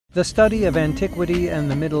The Study of Antiquity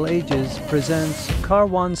and the Middle Ages presents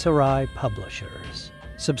Caravanserai Publishers.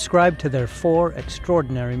 Subscribe to their 4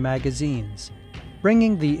 extraordinary magazines,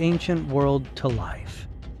 bringing the ancient world to life.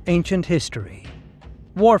 Ancient History,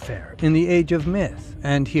 Warfare in the Age of Myth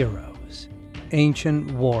and Heroes,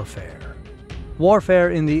 Ancient Warfare, Warfare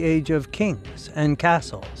in the Age of Kings and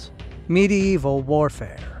Castles, Medieval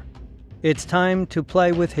Warfare. It's time to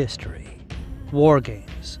play with history, war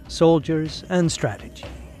games, soldiers, and strategy.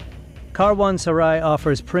 Caravanserai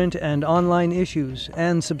offers print and online issues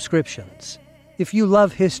and subscriptions. If you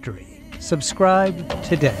love history, subscribe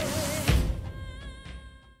today.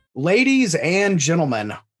 Ladies and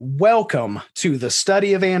gentlemen, welcome to the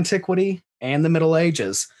Study of Antiquity and the Middle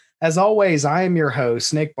Ages. As always, I am your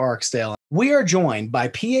host, Nick Barksdale. We are joined by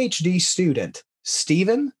PhD student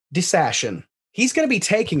Stephen DeCasien. He's going to be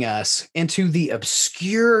taking us into the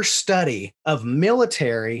obscure study of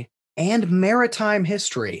military and maritime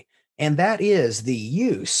history, and that is the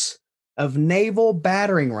use of naval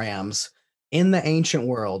battering rams in the ancient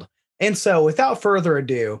world. And so, without further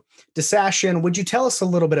ado, DeCasien, would you tell us a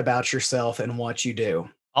little bit about yourself and what you do?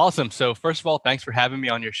 Awesome. So first of all, thanks for having me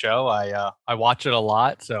on your show. I watch it a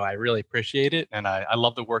lot, so I really appreciate it, and I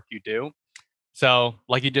love the work you do. So,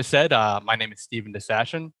 like you just said, my name is Stephen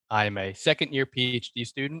DeCasien. I am a second-year PhD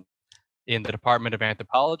student in the Department of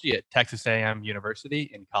Anthropology at Texas A&M University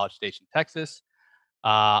in College Station, Texas.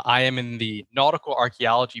 I am in the Nautical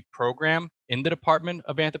Archaeology program in the Department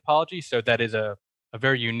of Anthropology, so that is a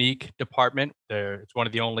very unique department. It's one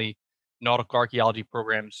of the only nautical archaeology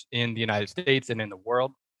programs in the United States and in the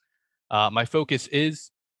world. My focus is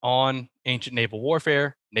on ancient naval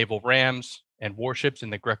warfare, naval rams, and warships in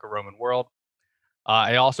the Greco-Roman world.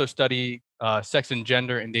 I also study sex and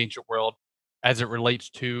gender in the ancient world as it relates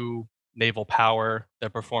to naval power, the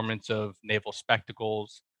performance of naval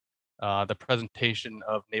spectacles, the presentation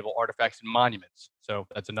of naval artifacts and monuments. So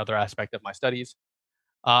that's another aspect of my studies.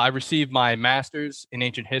 I received my master's in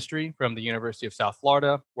ancient history from the University of South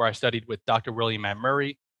Florida, where I studied with Dr. William M.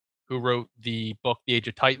 Murray, who wrote the book The Age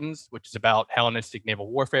of Titans, which is about Hellenistic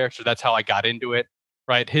naval warfare. So that's how I got into it,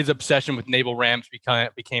 right? His obsession with naval rams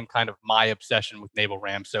became kind of my obsession with naval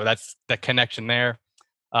rams. So that's the connection there.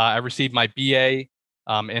 I received my BA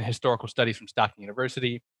in historical studies from Stockton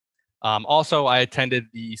University. Also, I attended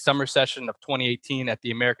the summer session of 2018 at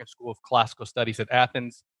the American School of Classical Studies at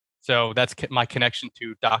Athens. So that's my connection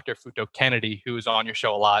to Dr. Futo Kennedy, who is on your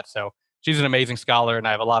show a lot. So she's an amazing scholar, and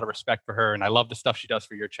I have a lot of respect for her, and I love the stuff she does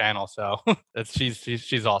for your channel. So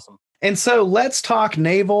she's awesome. And so let's talk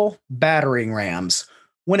naval battering rams.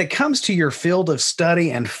 When it comes to your field of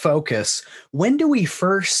study and focus, when do we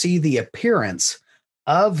first see the appearance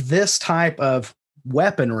of this type of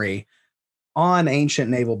weaponry on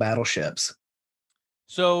ancient naval battleships?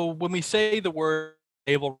 So when we say the word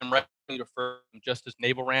naval ram, right, we refer to them just as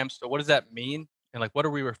naval rams. So what does that mean? And like, what are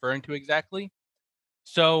we referring to exactly?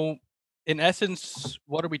 So in essence,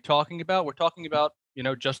 what are we talking about? We're talking about,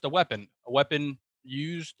 just a weapon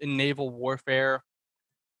used in naval warfare,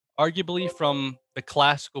 arguably from the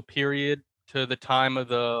classical period to the time of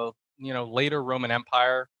the, later Roman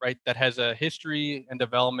Empire, right? That has a history and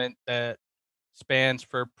development that spans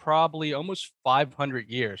for probably almost 500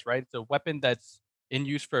 years, right? It's a weapon that's in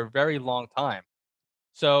use for a very long time.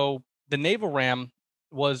 So the naval ram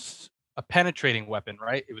was a penetrating weapon,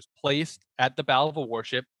 right? It was placed at the bow of a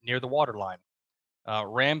warship near the waterline.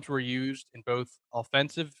 Rams were used in both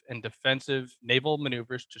offensive and defensive naval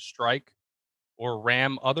maneuvers to strike or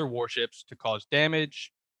ram other warships to cause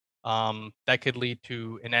damage. That could lead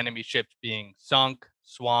to an enemy ship being sunk,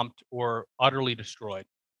 swamped, or utterly destroyed.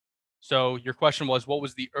 So your question was, what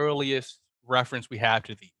was the earliest reference we have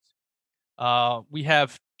to these? We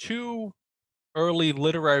have 2 early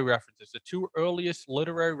literary references. The 2 earliest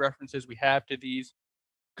literary references we have to these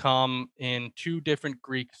come in 2 different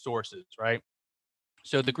Greek sources, right?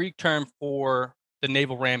 So the Greek term for the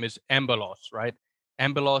naval ram is embolos, right?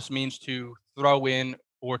 Embolos means to throw in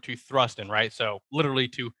or to thrust in, right? So literally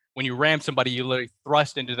when you ram somebody, you literally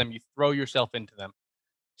thrust into them, you throw yourself into them.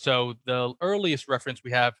 So the earliest reference we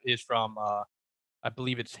have is from, I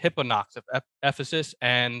believe it's Hipponox of Ephesus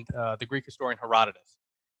and the Greek historian Herodotus.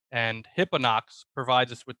 And Hipponox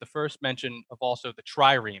provides us with the first mention of also the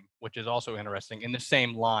trireme, which is also interesting, in the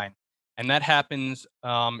same line. And that happens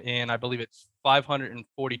in, I believe it's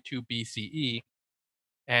 542 BCE.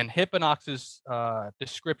 And Hipponox's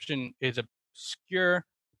description is obscure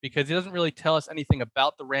because he doesn't really tell us anything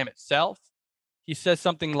about the ram itself. He says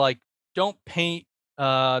something like, don't paint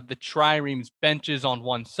the trireme's benches on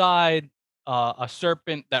one side, a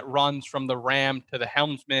serpent that runs from the ram to the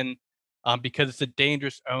helmsman because it's a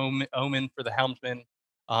dangerous omen for the helmsman.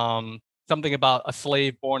 Something about a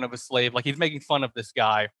slave born of a slave. Like he's making fun of this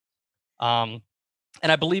guy. Um,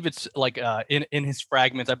 and I believe it's like in his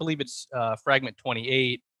fragments. I believe it's fragment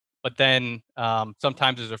 28, but then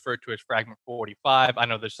sometimes is referred to as fragment 45. I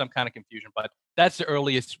know there's some kind of confusion, but that's the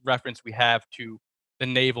earliest reference we have to the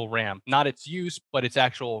naval ram. Not its use, but its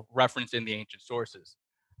actual reference in the ancient sources.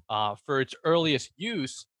 For its earliest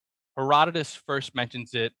use, Herodotus first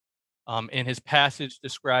mentions it in his passage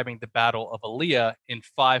describing the Battle of Alea in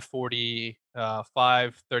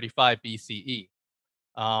 535 BCE.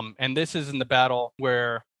 And this is in the battle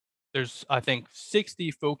where there's, I think,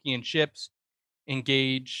 60 Phocian ships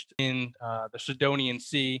engaged in the Sidonian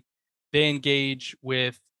Sea. They engage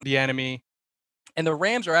with the enemy, and the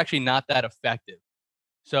rams are actually not that effective.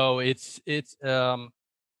 So it's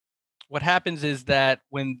what happens is that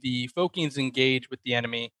when the Phocians engage with the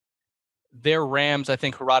enemy, their rams, I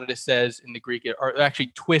think Herodotus says in the Greek, are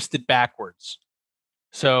actually twisted backwards.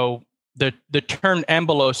 So the term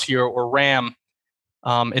embolos here, or ram,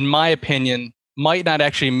 in my opinion, might not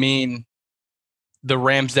actually mean the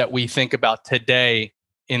rams that we think about today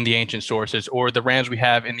in the ancient sources or the rams we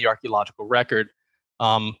have in the archaeological record.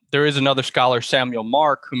 There is another scholar, Samuel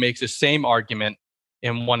Mark, who makes the same argument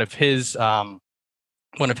in one of his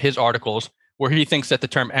articles, where he thinks that the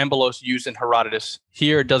term embolos used in Herodotus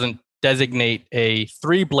here doesn't designate a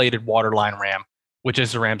three-bladed waterline ram, which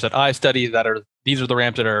is the rams that I study. These are the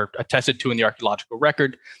rams that are attested to in the archaeological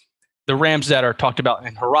record. The rams that are talked about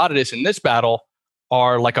in Herodotus in this battle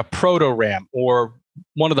are like a proto ram, or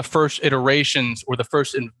one of the first iterations or the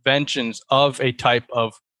first inventions of a type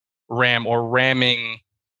of ram, or ramming,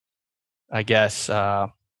 I guess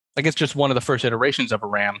just one of the first iterations of a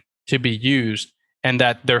ram to be used, and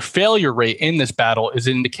that their failure rate in this battle is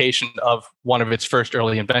an indication of one of its first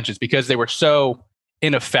early inventions, because they were so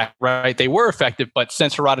ineffective, right? They were effective, but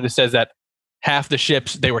since Herodotus says that half the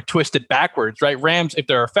ships, they were twisted backwards, right? Rams, if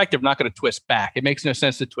they're effective, not going to twist back. It makes no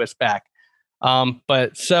sense to twist back.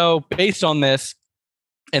 But so based on this,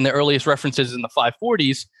 and the earliest references in the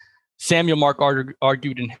 540s, Samuel Mark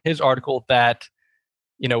argued in his article that,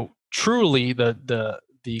 truly the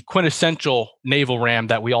quintessential naval ram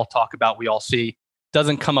that we all talk about, we all see,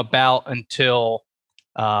 doesn't come about until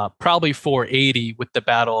probably 480 with the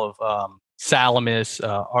Battle of Salamis,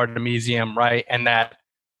 Artemisium, right? And that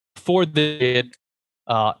before the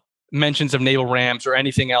mentions of naval rams or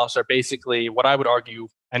anything else are basically what I would argue,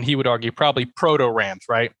 and he would argue, probably proto rams,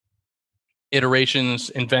 right? Iterations,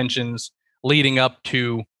 inventions leading up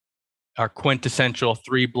to our quintessential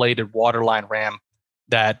three-bladed waterline ram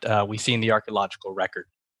that we see in the archaeological record.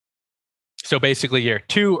 So basically, your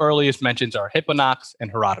two earliest mentions are Hipponox and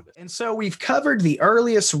Herodotus. And so we've covered the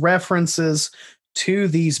earliest references to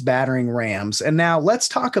these battering rams. And now let's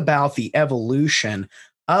talk about the evolution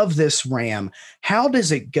of this ram. How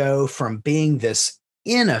does it go from being this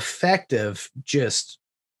ineffective just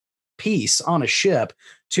piece on a ship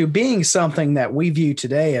to being something that we view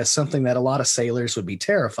today as something that a lot of sailors would be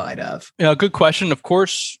terrified of? Good question. Of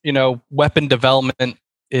course, weapon development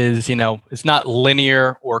is, it's not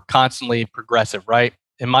linear or constantly progressive, right?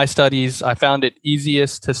 In my studies, I found it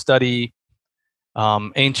easiest to study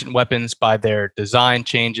ancient weapons by their design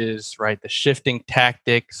changes, right? The shifting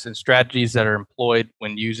tactics and strategies that are employed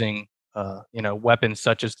when using, weapons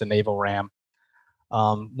such as the naval ram.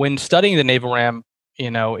 When studying the naval ram,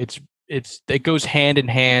 it goes hand in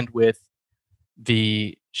hand with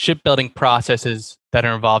the shipbuilding processes that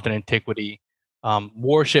are involved in antiquity,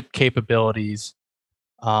 warship capabilities,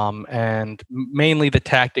 and mainly the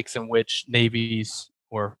tactics in which navies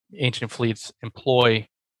or ancient fleets employ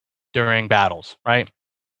during battles, right?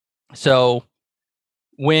 So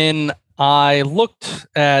when I looked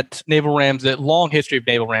at naval rams, the long history of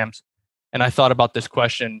naval rams, and I thought about this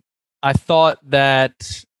question, I thought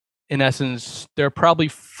that in essence, there are probably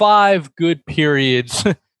 5 good periods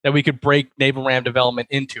that we could break naval ram development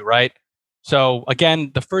into, right? So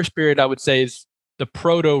again, the first period I would say is the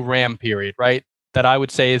proto ram period, right? That I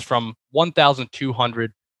would say is from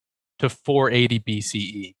 1200 to 480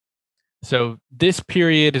 BCE. So this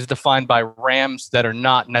period is defined by rams that are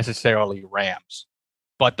not necessarily rams,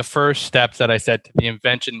 but the first steps that I said to the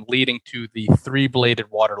invention leading to the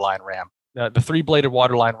three-bladed waterline ram. The three-bladed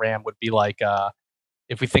waterline ram would be like,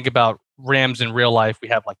 if we think about rams in real life, we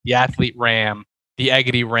have like the athlete ram, the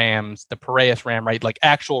Agadi rams, the Piraeus ram, right? Like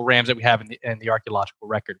actual rams that we have in the archaeological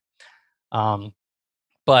record.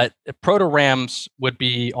 But proto rams would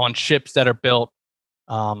be on ships that are built.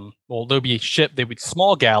 They'd be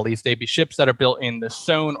small galleys. They'd be ships that are built in the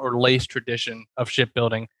sewn or lace tradition of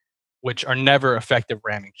shipbuilding, which are never effective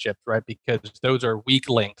ramming ships, right? Because those are weak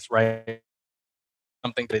links, right?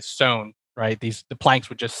 Something that is sewn, right? The planks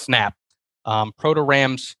would just snap. Proto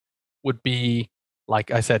rams would be, like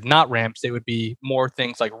I said, not ramps. They would be more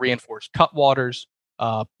things like reinforced cutwaters,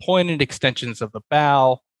 pointed extensions of the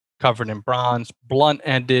bow, covered in bronze,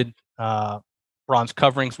 blunt-ended bronze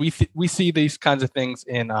coverings. We see these kinds of things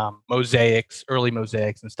in mosaics, early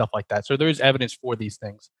mosaics, and stuff like that. So there is evidence for these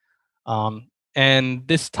things. And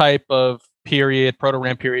this type of period,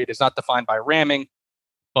 proto-ram period, is not defined by ramming,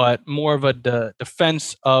 but more of a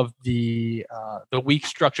defense of the weak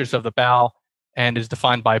structures of the bow, and is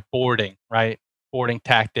defined by boarding, right? Boarding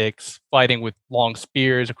tactics, fighting with long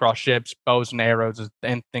spears across ships, bows and arrows,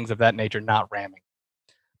 and things of that nature, not ramming.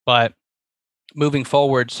 But moving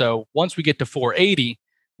forward, so once we get to 480,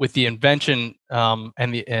 with the invention of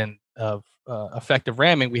effective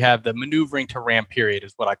ramming, we have the maneuvering to ram period,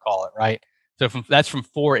 is what I call it, right? So that's from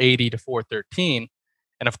 480 to 413.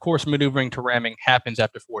 And of course, maneuvering to ramming happens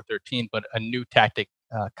after 413, but a new tactic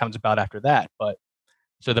comes about after that. But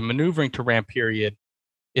so the maneuvering to ram period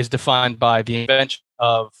is defined by the invention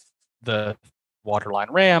of the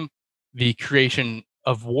waterline ram, the creation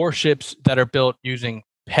of warships that are built using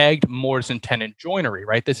pegged mortise and tenon joinery,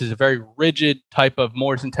 right? This is a very rigid type of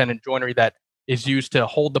mortise and tenon joinery that is used to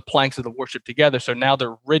hold the planks of the warship together. So now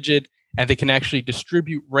they're rigid and they can actually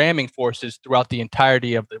distribute ramming forces throughout the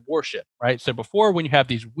entirety of the warship, right? So before, when you have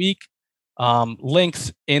these weak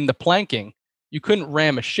links in the planking, you couldn't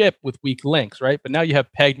ram a ship with weak links, right? But now you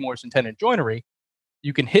have pegged mortise and tenon joinery.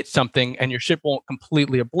 You can hit something and your ship won't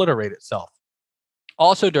completely obliterate itself.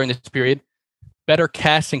 Also during this period, better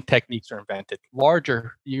casting techniques are invented.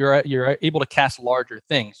 You're able to cast larger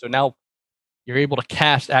things. So now you're able to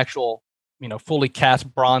cast actual, fully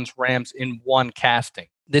cast bronze rams in one casting.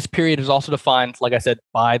 This period is also defined, like I said,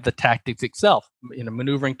 by the tactics itself,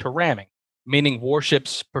 maneuvering to ramming, meaning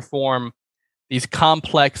warships perform these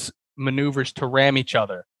complex maneuvers to ram each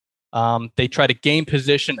other. They try to gain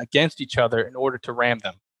position against each other in order to ram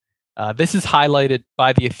them. This is highlighted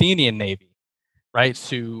by the Athenian navy, right?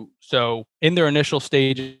 So in their initial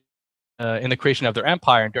stages, in the creation of their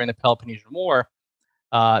empire and during the Peloponnesian War,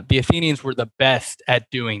 the Athenians were the best at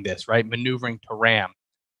doing this, right? Maneuvering to ram.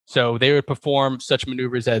 So they would perform such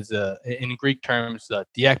maneuvers as, in Greek terms, the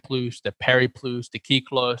diekplous, the periplous, the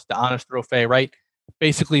kyklos, the anastrophe, right?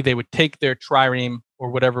 Basically, they would take their trireme or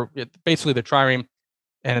whatever, basically the trireme,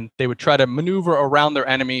 and they would try to maneuver around their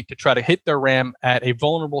enemy to try to hit their ram at a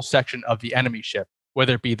vulnerable section of the enemy ship,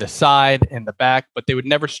 whether it be the side and the back, but they would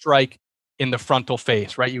never strike in the frontal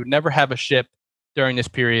face, right? You would never have a ship during this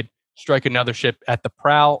period strike another ship at the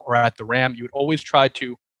prow or at the ram. You would always try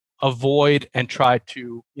to avoid and try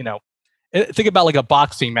to, think about like a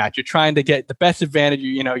boxing match. You're trying to get the best advantage.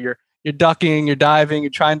 You're ducking, you're diving,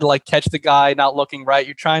 you're trying to like catch the guy not looking right.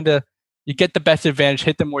 You get the best advantage,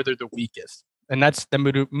 hit them where they're the weakest. And that's the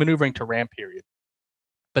maneuvering to ram period.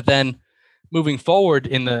 But then moving forward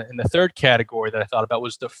in the third category that I thought about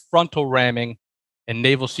was the frontal ramming and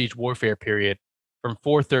naval siege warfare period from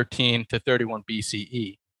 413 to 31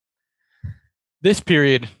 BCE. This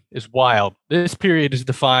period is wild. This period is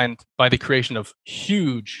defined by the creation of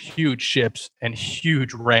huge, huge ships and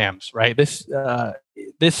huge rams, right? This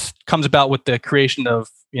comes about with the creation of,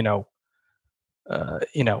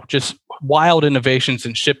 just wild innovations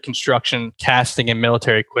in ship construction, casting, and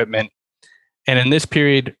military equipment. And in this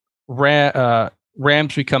period,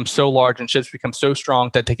 rams become so large and ships become so strong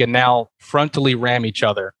that they can now frontally ram each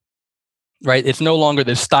other, right? It's no longer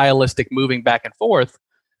this stylistic moving back and forth,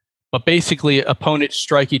 but basically opponents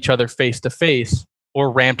strike each other face to face or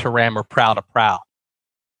ram to ram or prow to prow.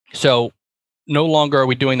 So no longer are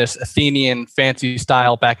we doing this Athenian fancy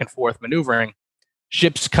style back and forth maneuvering.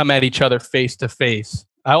 Ships come at each other face to face.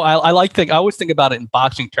 I always think about it in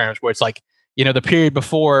boxing terms, where it's like, the period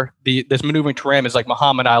before this maneuvering to ram is like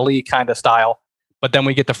Muhammad Ali kind of style, but then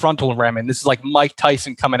we get the frontal ram, and this is like Mike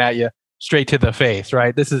Tyson coming at you straight to the face,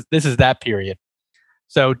 right? This is that period.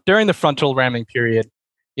 So during the frontal ramming period,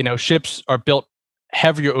 ships are built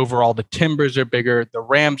heavier overall. The timbers are bigger. The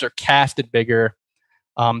rams are casted bigger.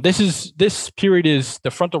 This period is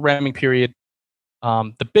the frontal ramming period.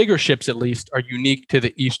 The bigger ships, at least, are unique to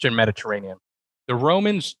the Eastern Mediterranean. The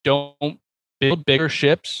Romans don't build bigger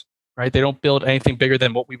ships, right? They don't build anything bigger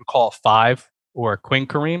than what we would call a 5 or a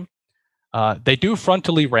quinquereme. They do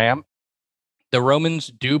frontally ram. The Romans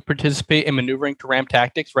do participate in maneuvering to ram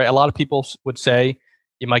tactics, right? A lot of people would say,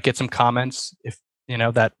 you might get some comments if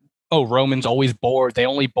that, Romans always board, they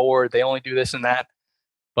only do this and that.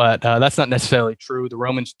 But that's not necessarily true. The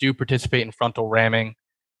Romans do participate in frontal ramming.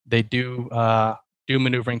 They do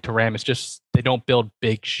maneuvering to ram. It's just they don't build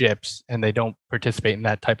big ships and they don't participate in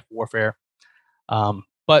that type of warfare.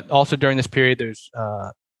 But also during this period, there's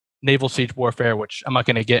naval siege warfare, which I'm not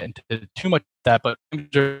going to get into too much of that, but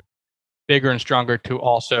they're bigger and stronger to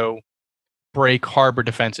also break harbor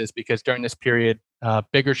defenses, because during this period,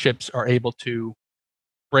 bigger ships are able to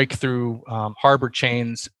break through harbor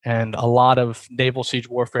chains, and a lot of naval siege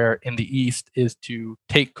warfare in the East is to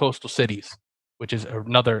take coastal cities, which is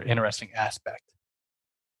another interesting aspect.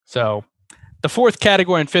 So the fourth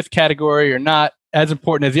category and fifth category are not as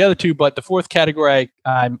important as the other two, but the fourth category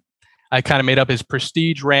I kind of made up is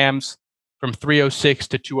prestige rams from 306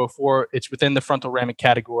 to 204. It's within the frontal ramming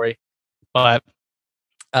category, but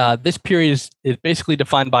this period is basically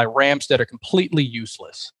defined by rams that are completely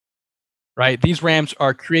useless. Right? These rams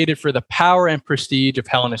are created for the power and prestige of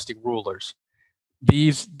Hellenistic rulers.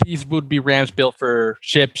 These would be rams built for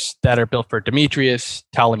ships that are built for Demetrius,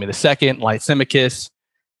 Ptolemy II, Lysimachus,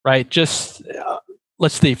 right? Just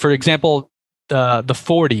let's see. For example, the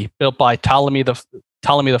 40 built by Ptolemy IV,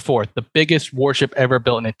 the biggest warship ever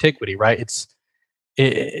built in antiquity. Right?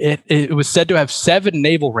 It was said to have 7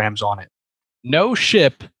 naval rams on it. No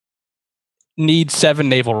ship needs 7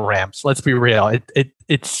 naval rams. Let's be real.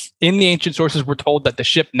 It's in the ancient sources. We're told that the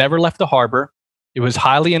ship never left the harbor. It was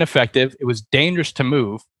highly ineffective. It was dangerous to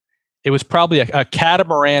move. It was probably a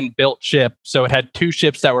catamaran built ship, so it had 2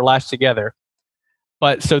 ships that were lashed together.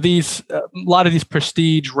 But so a lot of these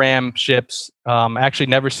prestige ram ships actually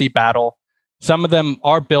never see battle. Some of them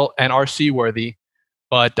are built and are seaworthy,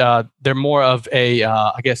 but they're more of a,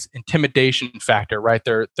 I guess, intimidation factor, right?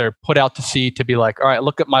 They're put out to sea to be like, all right,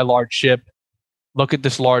 look at my large ship. Look at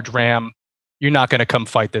this large ram. You're not going to come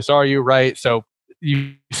fight this, are you? Right? So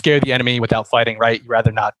you scare the enemy without fighting, right? You'd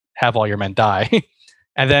rather not have all your men die.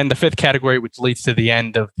 And then the fifth category, which leads to the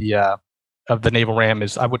end of the naval ram,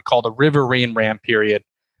 is I would call the riverine ram period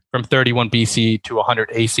from 31 BC to 100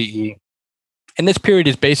 ACE. And this period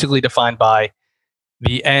is basically defined by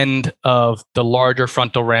the end of the larger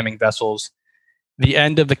frontal ramming vessels, the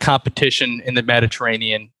end of the competition in the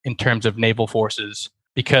Mediterranean in terms of naval forces.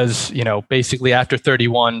 Because, basically after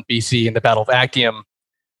 31 BC in the Battle of Actium,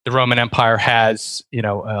 the Roman Empire has,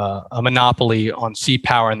 a monopoly on sea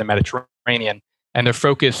power in the Mediterranean, and their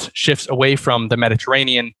focus shifts away from the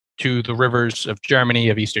Mediterranean to the rivers of Germany,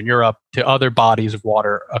 of Eastern Europe, to other bodies of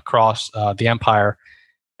water across the empire.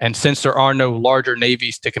 And since there are no larger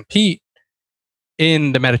navies to compete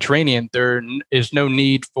in the Mediterranean, there is no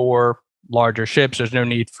need for larger ships. There's no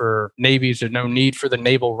need for navies. There's no need for the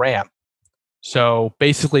naval ram. So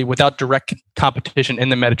basically, without direct competition in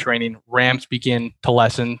the Mediterranean, rams begin to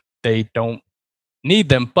lessen. They don't need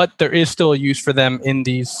them, but there is still a use for them in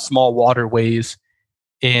these small waterways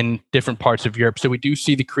in different parts of Europe. So we do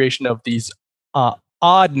see the creation of these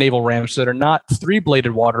odd naval rams that are not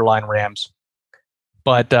 3-bladed waterline rams.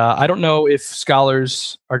 But I don't know if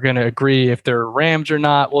scholars are going to agree if they're rams or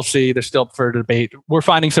not. We'll see. There's still further debate. We're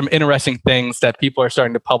finding some interesting things that people are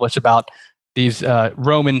starting to publish about these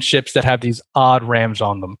Roman ships that have these odd rams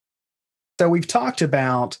on them. So we've talked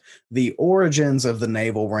about the origins of the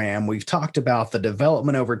naval ram. We've talked about the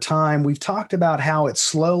development over time. We've talked about how it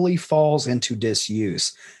slowly falls into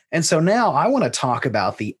disuse. And so now I want to talk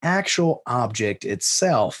about the actual object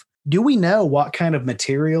itself. Do we know what kind of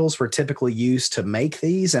materials were typically used to make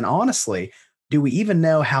these? And honestly, do we even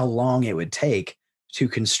know how long it would take to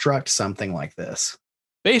construct something like this?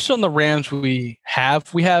 Based on the rams we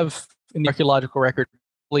have in the archaeological record,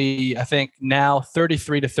 I think now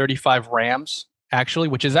 33 to 35 rams, actually,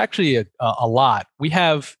 which is actually a lot. We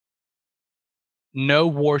have no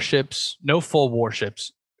warships, no full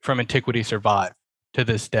warships from antiquity survive to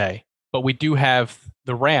this day, but we do have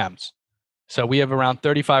the rams. So we have around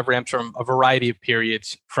 35 rams from a variety of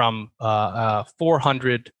periods, from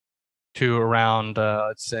 400 to around,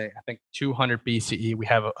 let's say, I think 200 BCE. We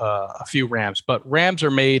have a few rams, but rams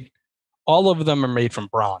are made, all of them are made from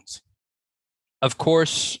bronze. Of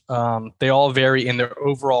course, they all vary in their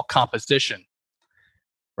overall composition,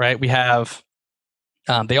 right? We have,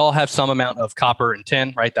 they all have some amount of copper and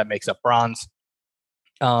tin, right? That makes up bronze.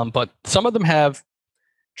 But some of them have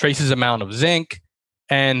traces amount of zinc,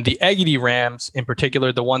 and the Aegidy rams, in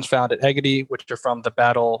particular, the ones found at Aegidy, which are from the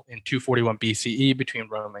battle in 241 BCE between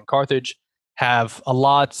Rome and Carthage, have a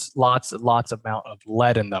lots amount of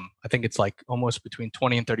lead in them. I think it's like almost between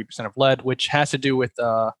 20 and 30% of lead, which has to do with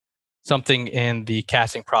something in the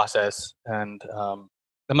casting process. And I'm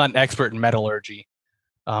not an expert in metallurgy,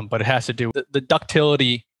 but it has to do with the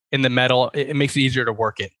ductility in the metal. It makes it easier to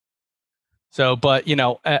work it. So, but,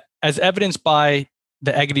 as evidenced by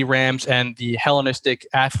the Aegidy rams and the Hellenistic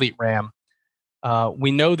athlete ram, we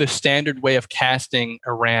know the standard way of casting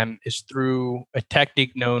a ram is through a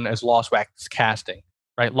technique known as lost wax casting,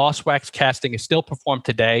 right? Lost wax casting is still performed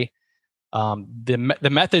today. The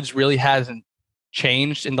methods really hasn't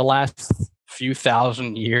changed in the last few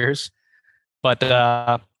thousand years,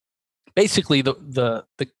 but basically the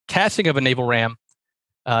casting of a naval ram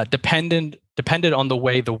depended on the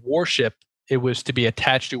way the warship it was to be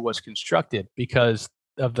attached to was constructed, because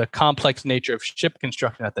of the complex nature of ship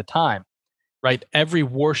construction at the time. Right, every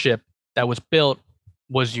warship that was built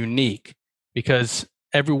was unique because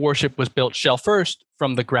every warship was built shell first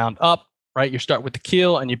from the ground up. Right, you start with the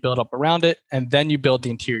keel and you build up around it, and then you build the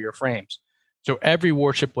interior frames. So every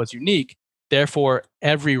warship was unique. Therefore,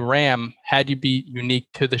 every ram had to be unique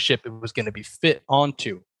to the ship it was going to be fit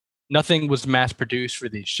onto. Nothing was mass produced for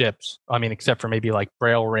these ships. I mean, except for maybe like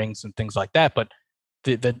braille rings and things like that. But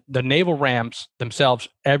the naval rams themselves,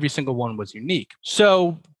 every single one was unique.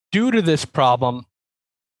 So due to this problem,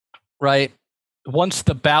 right, once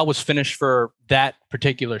the bow was finished for that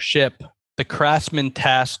particular ship, the craftsman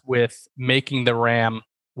tasked with making the ram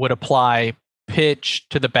would apply pitch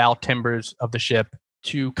to the bow timbers of the ship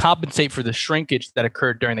to compensate for the shrinkage that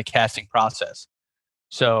occurred during the casting process.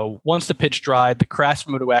 So once the pitch dried, the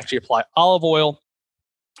craftsman would actually apply olive oil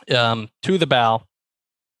to the bow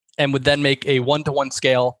and would then make a 1-to-1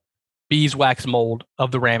 scale beeswax mold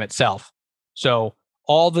of the ram itself. So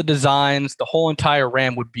all the designs, the whole entire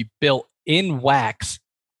ram would be built in wax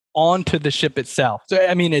onto the ship itself. So,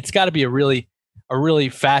 I mean, it's got to be a really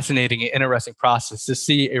fascinating and interesting process to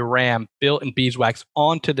see a ram built in beeswax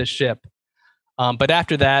onto the ship. But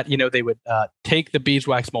after that, they would take the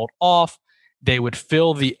beeswax mold off. They would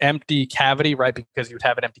fill the empty cavity, right? Because you would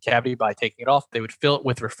have an empty cavity by taking it off. They would fill it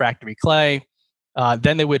with refractory clay.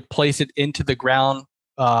 Then they would place it into the ground,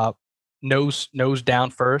 nose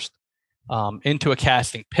down first, into a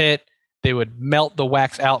casting pit. They would melt the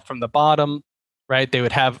wax out from the bottom, right? They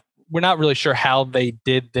would have, we're not really sure how they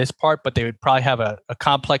did this part, but they would probably have a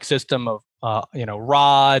complex system of,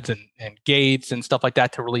 rods and gates and stuff like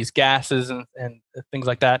that to release gases and things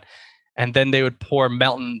like that. And then they would pour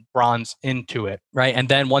molten bronze into it, right? And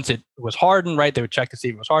then once it was hardened, right, they would check to see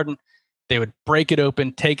if it was hardened. They would break it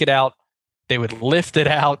open, take it out. They would lift it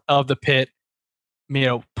out of the pit,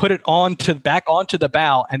 put it back onto the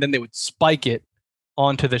bow, and then they would spike it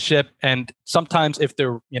onto the ship. And sometimes if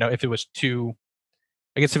it was too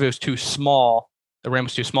small, the ram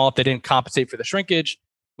was too small, if they didn't compensate for the shrinkage,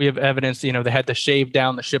 we have evidence, they had to shave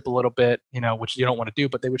down the ship a little bit, which you don't want to do,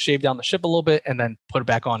 but they would shave down the ship a little bit and then put it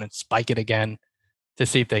back on and spike it again to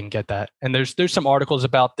see if they can get that. And there's some articles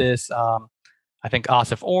about this. I think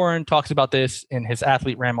Asif Oren talks about this in his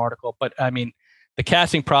Athlete Ram article. But I mean, the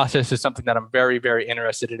casting process is something that I'm very, very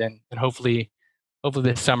interested in. And hopefully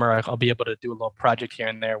this summer I'll be able to do a little project here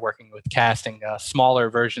and there working with casting smaller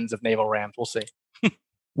versions of naval rams. We'll see.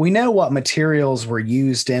 We know what materials were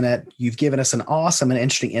used in it. You've given us an awesome and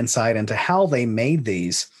interesting insight into how they made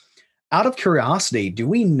these. Out of curiosity, do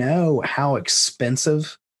we know how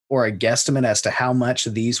expensive or a guesstimate as to how much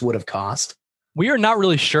these would have cost? We are not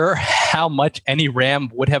really sure how much any ram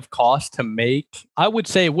would have cost to make. I would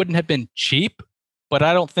say it wouldn't have been cheap, but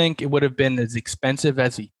I don't think it would have been as expensive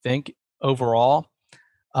as we think overall.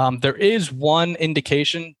 There is one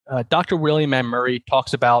indication. Dr. William M. Murray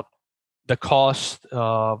talks about the cost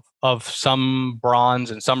of some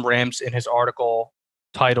bronze and some rams in his article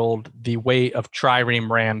titled "The Weight of Trireme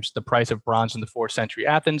Rams: The Price of Bronze in the 4th Century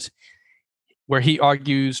Athens," where he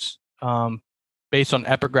argues, based on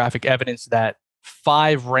epigraphic evidence, that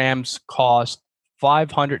 5 rams cost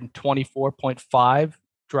 524.5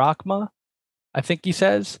 drachma, I think he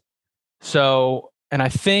says. So, and I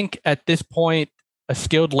think at this point, a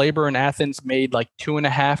skilled laborer in Athens made like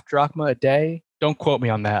 2.5 drachma a day. Don't quote me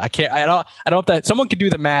on that. I don't know if someone can do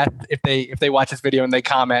the math if they watch this video and they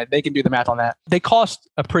comment, they can do the math on that. They cost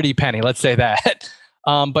a pretty penny, let's say that.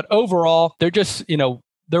 But overall, they're just,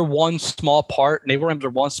 they're one small part. Naval rams are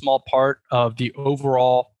one small part of the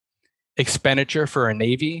overall expenditure for a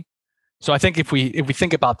navy. So I think if we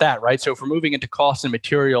think about that, right? So if we're moving into cost and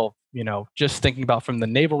material, just thinking about from the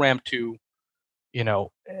naval ram to,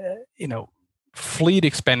 fleet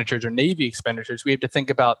expenditures or navy expenditures, we have to think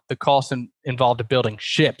about the costs involved in building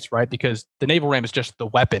ships, right? Because the naval ram is just the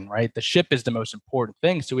weapon, right? The ship is the most important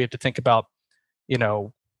thing. So we have to think about, we're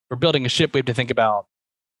building a ship, we have to think about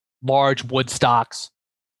large wood stocks,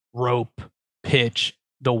 rope, pitch,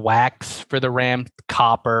 the wax for the ram,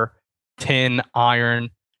 copper, tin,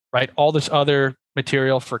 iron, right? All this other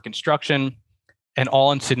material for construction, and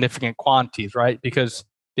all in significant quantities, right? Because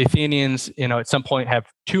the Athenians, at some point have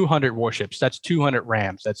 200 warships. That's 200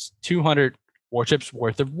 rams. That's 200 warships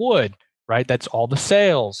worth of wood, right? That's all the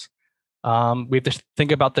sails. We have to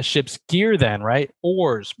think about the ship's gear then, right?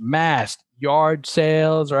 Oars, mast, yard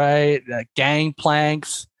sails, right? Gang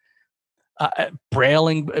planks,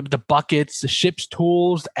 brailing, the buckets, the ship's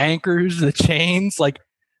tools, the anchors, the chains, like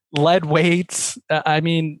lead weights. I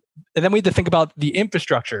mean, and then we had to think about the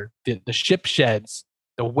infrastructure, the ship sheds,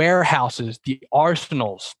 the warehouses, the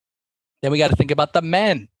arsenals. Then we got to think about the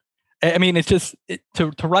men. I mean, it's just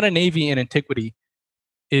to run a navy in antiquity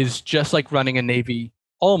is just like running a navy,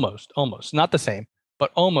 almost not the same,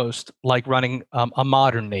 but almost like running a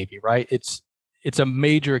modern navy, right? It's a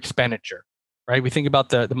major expenditure, right? We think about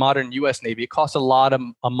the modern U.S. Navy; it costs a lot of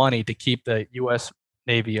money to keep the U.S.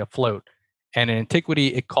 Navy afloat, and in antiquity,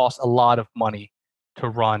 it costs a lot of money to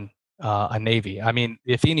run a navy. I mean,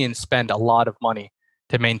 the Athenians spend a lot of money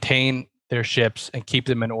to maintain their ships and keep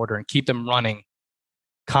them in order and keep them running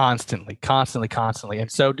constantly, and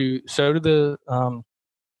so do the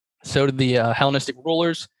Hellenistic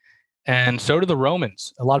rulers, and so do the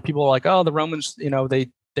Romans. A lot of people are like, "Oh, the Romans,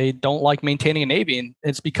 they don't like maintaining a navy, and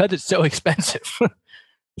it's because it's so expensive."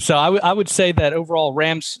 So I would say that overall,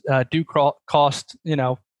 rams do cost,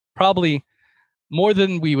 probably more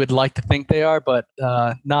than we would like to think they are, but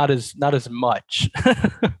not as much.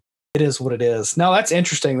 It is what it is. No, that's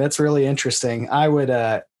interesting. That's really interesting.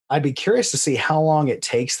 I'd be curious to see how long it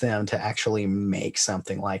takes them to actually make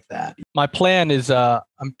something like that. My plan is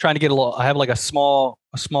I'm trying to get I have like a small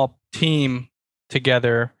team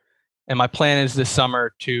together, and my plan is this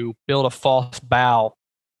summer to build a false bow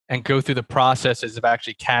and go through the processes of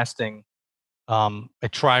actually casting a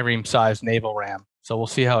trireme sized naval ram. So we'll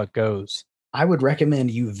see how it goes. I would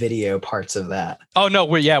recommend you video parts of that. Oh no,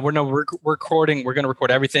 we're recording. We're going to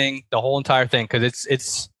record everything, the whole entire thing,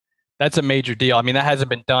 because that's a major deal. I mean, that hasn't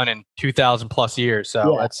been done in 2,000 plus years.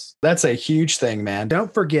 So yeah, that's a huge thing, man.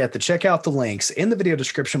 Don't forget to check out the links in the video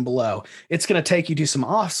description below. It's going to take you to some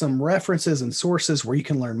awesome references and sources where you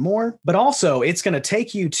can learn more, but also it's going to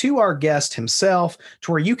take you to our guest himself,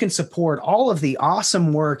 to where you can support all of the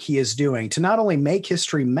awesome work he is doing to not only make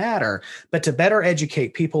history matter, but to better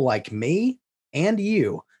educate people like me and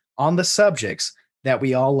you on the subjects that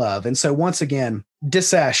we all love. And so once again,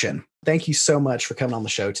 DeCasien, thank you so much for coming on the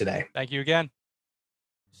show today. Thank you again.